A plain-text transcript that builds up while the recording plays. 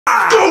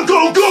Go,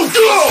 go, go,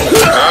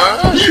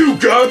 go! You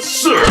got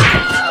served!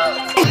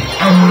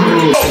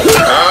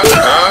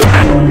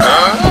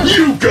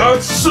 You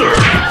got served!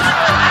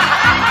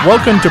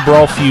 Welcome to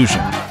Brawl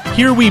Fusion.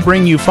 Here we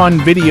bring you fun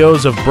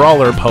videos of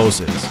brawler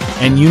poses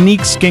and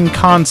unique skin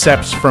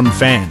concepts from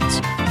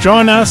fans.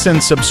 Join us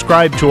and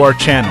subscribe to our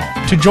channel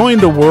to join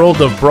the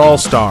world of Brawl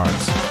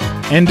Stars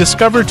and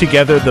discover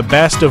together the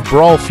best of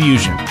Brawl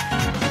Fusion.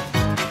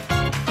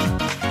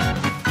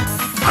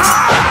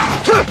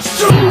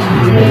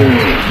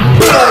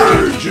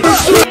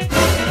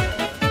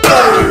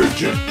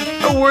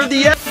 We're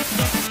the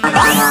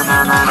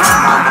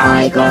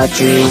I got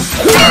you.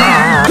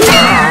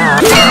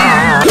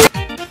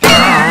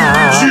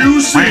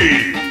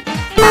 Juicy!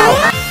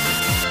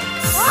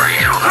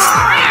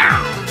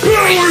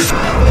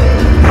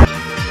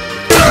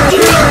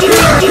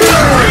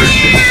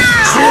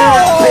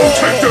 Sword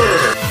Protector!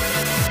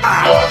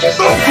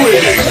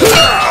 Upgrading!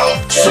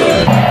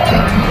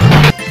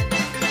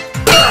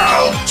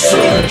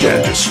 Surge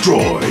and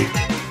destroy!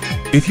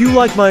 If you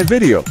like my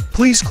video,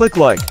 please click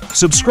like,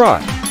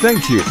 subscribe.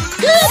 Thank you.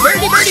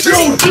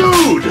 Yo,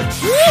 dude!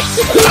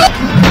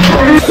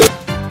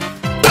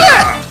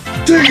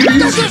 Take it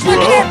easy,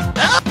 bro!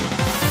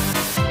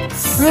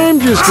 I'm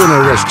just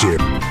gonna rest you.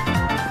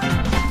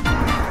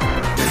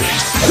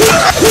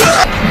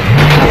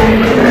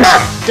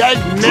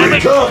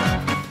 Drink up!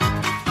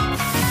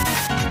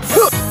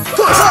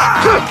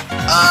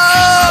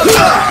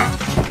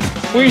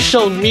 We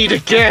shall meet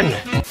again.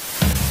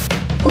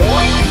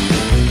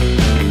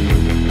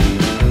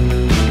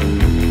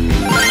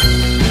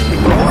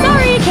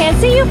 Sorry, can't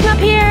see you from up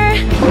here.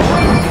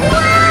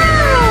 Wow!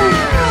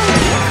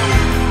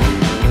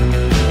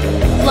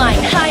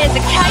 Flying high as a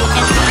kite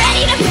and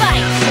ready to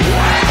fight.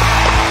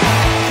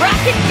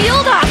 Rocket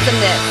field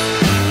awesomeness.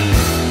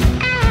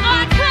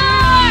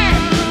 Encore!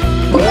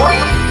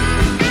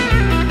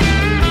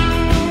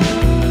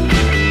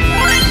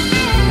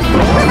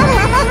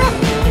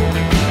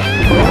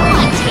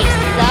 A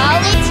taste is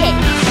all it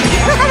takes.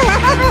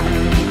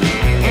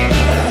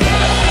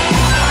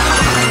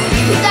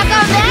 Stuck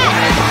on that!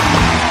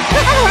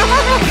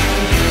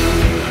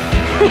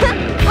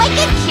 Like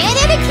a kid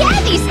in a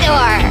candy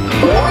store!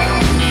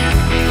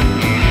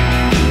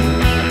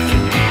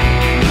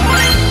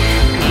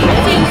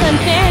 Seems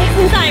unfair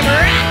since I'm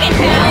Rocket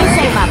now! This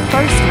ain't my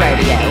first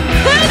rodeo.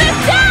 To the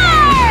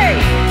start!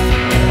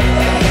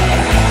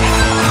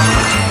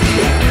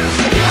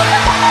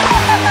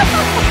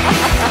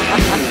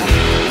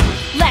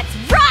 Let's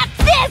rock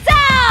this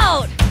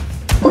out!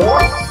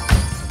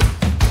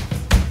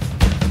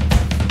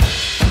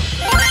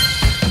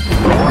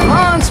 Come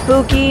on,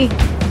 Spooky.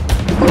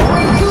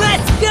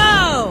 Let's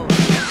go!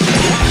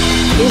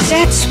 Is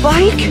that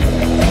Spike?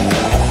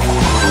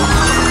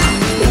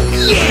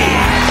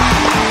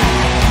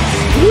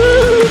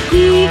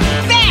 Spooky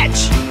fetch!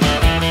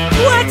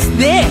 What's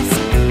this?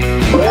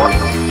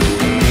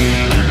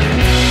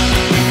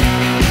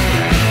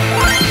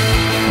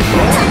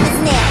 Tough as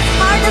nails,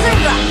 hard as a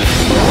rock.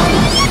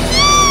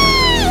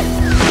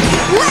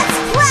 Let's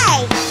play!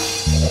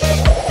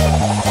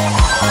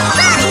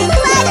 Body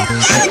leather,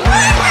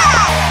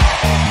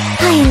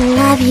 I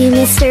love you,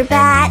 Mr.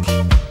 Bat.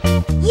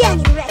 Young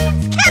and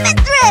reckless coming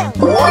through!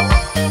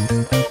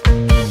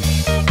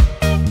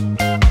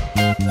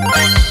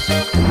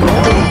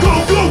 Go, go,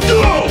 go,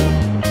 go!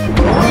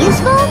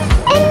 Useful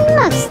and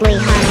mostly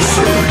harmless.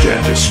 Surge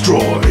and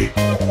destroy!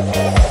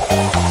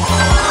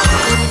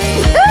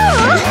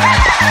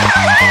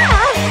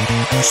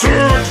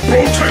 Surge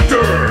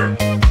Protector!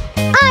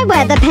 I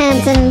wear the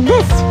pants in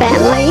this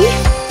family.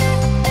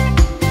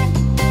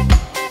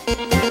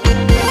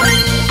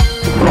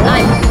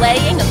 I'm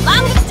playing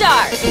among the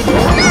stars.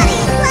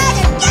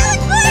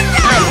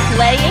 I'm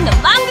playing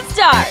among the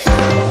stars.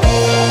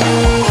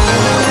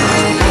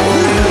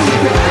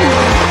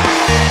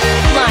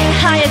 Flying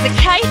high as a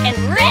kite and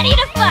ready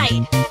to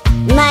fight.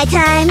 My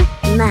time,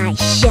 my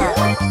show.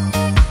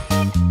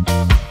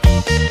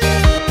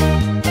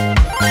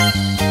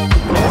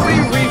 3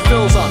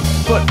 refills on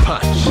Foot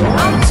Punch.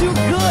 I'm too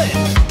good.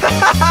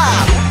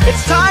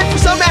 It's time for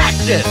some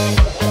action.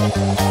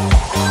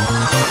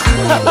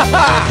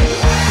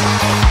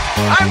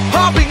 I'm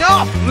popping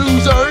off,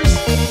 losers.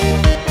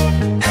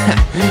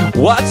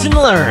 Watch and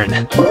learn.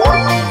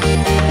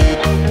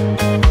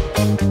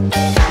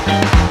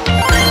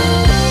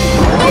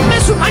 Don't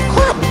mess with my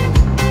crew.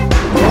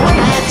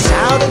 Cat's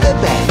out of the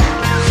bag.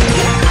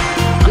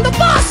 I'm the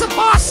boss of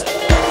bosses.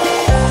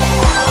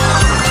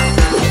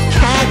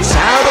 Cat's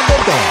out of the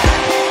bag.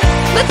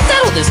 Let's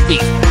settle this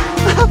beef.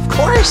 Of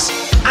course,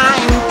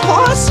 I'm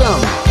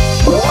awesome.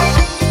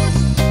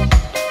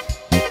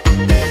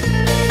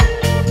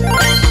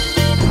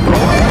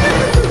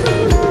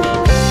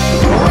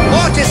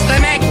 Mortis the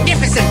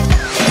Magnificent.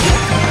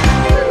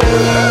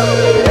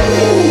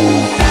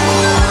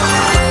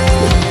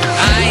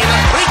 I am a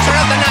creature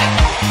of the night.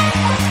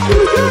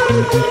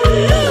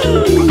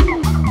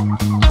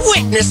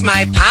 Witness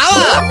my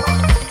power.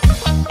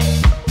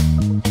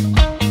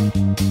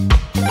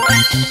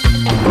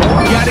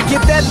 Gotta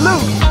get that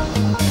loot.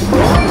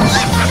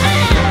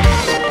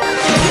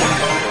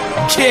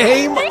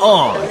 Game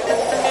on!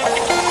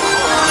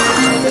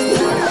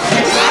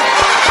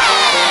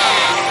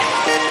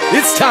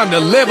 It's time to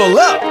level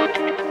up!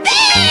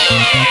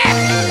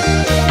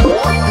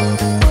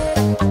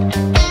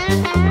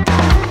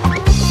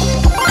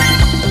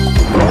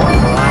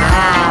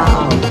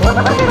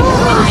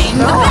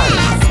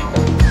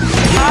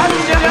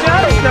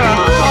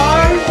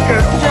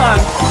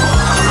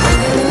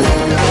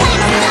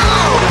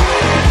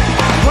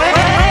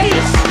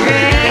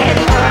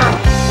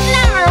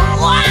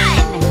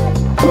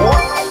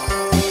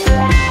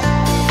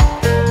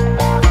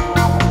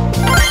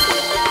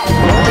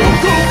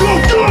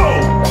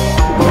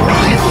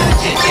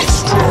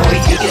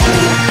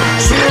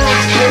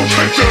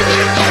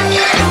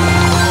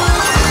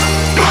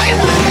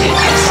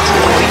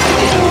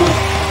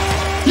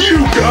 You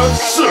got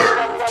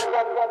served!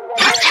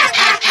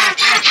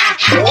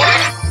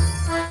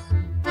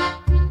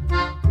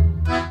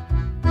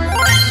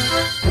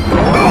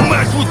 Don't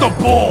mess with the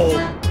ball!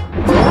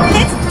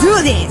 Let's do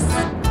this!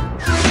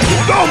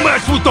 Don't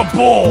mess with the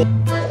ball!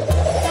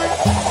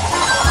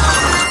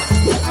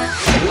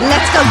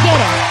 Let's go get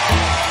it!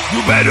 You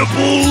better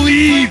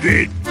believe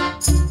it!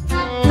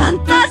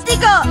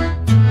 Fantastico!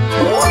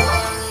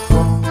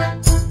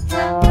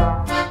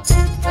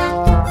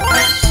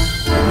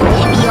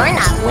 If you're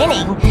not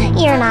winning,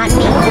 you're not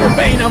me. For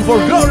pain and for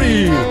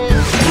glory!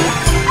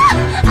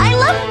 I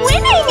love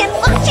winning and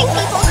watching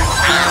people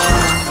cry.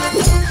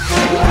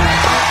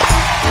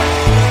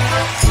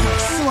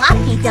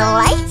 Sloppy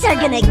delights are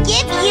gonna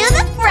give you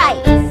the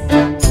fright.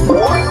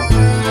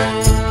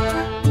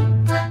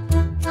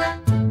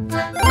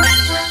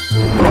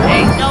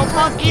 Ain't no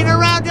monkeying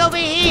around over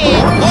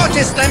here!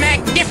 Gorgeous the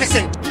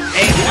Magnificent!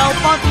 Ain't no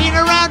monkeying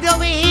around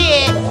over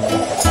here!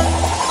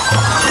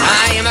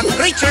 I am a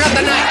creature of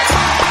the night!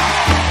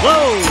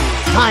 Whoa!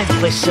 Time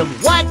for some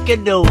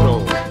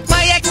whack-a-doodle!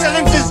 My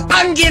excellence is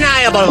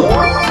undeniable!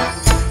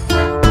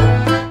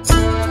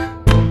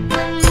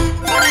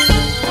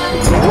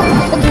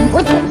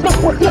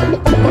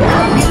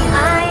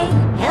 I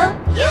help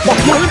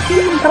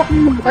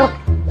you.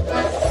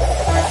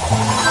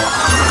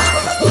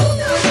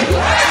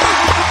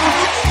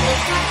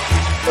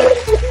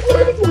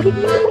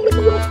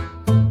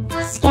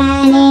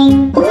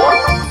 Scanning.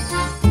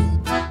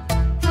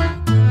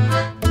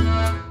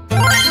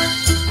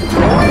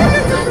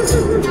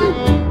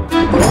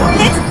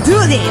 Let's do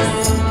this!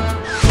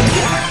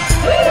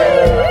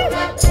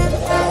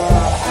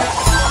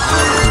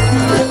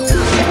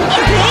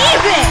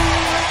 Baby!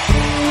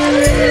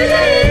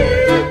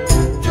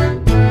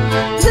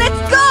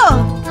 Let's go!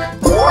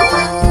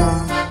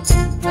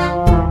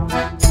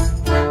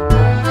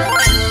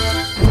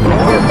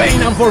 For pain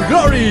and for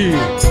glory!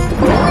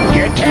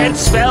 You can't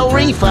spell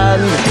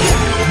refund!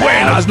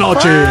 Buenas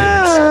noches.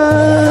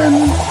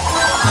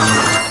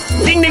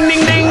 Ding ding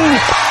ding ding!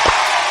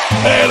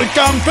 El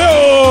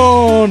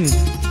campeón.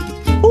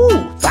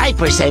 Ooh,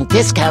 5%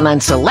 discount on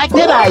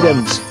selected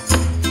items!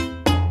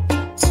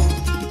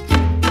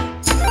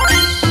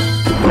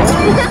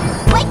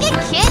 Like a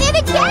kid in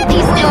a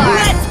candy store.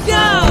 Let's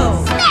go!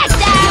 Smack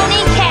down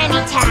in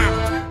Candy Town.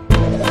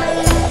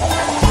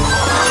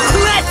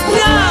 Let's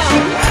go!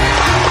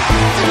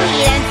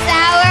 Sweet and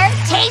sour,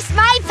 taste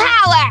my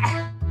power.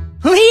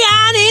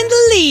 Leon in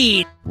the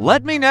lead!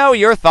 Let me know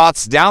your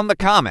thoughts down the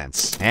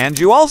comments, and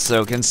you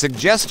also can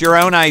suggest your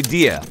own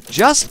idea.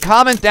 Just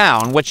comment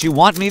down what you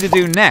want me to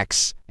do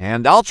next,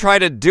 and I'll try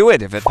to do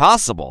it if it's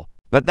possible.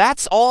 But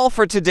that's all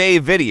for today's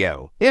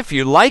video. If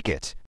you like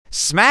it,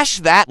 smash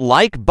that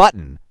like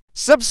button,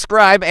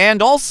 subscribe,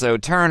 and also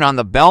turn on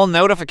the bell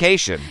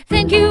notification.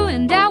 Thank you,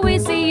 and I will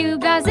see you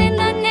guys in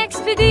the next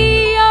video.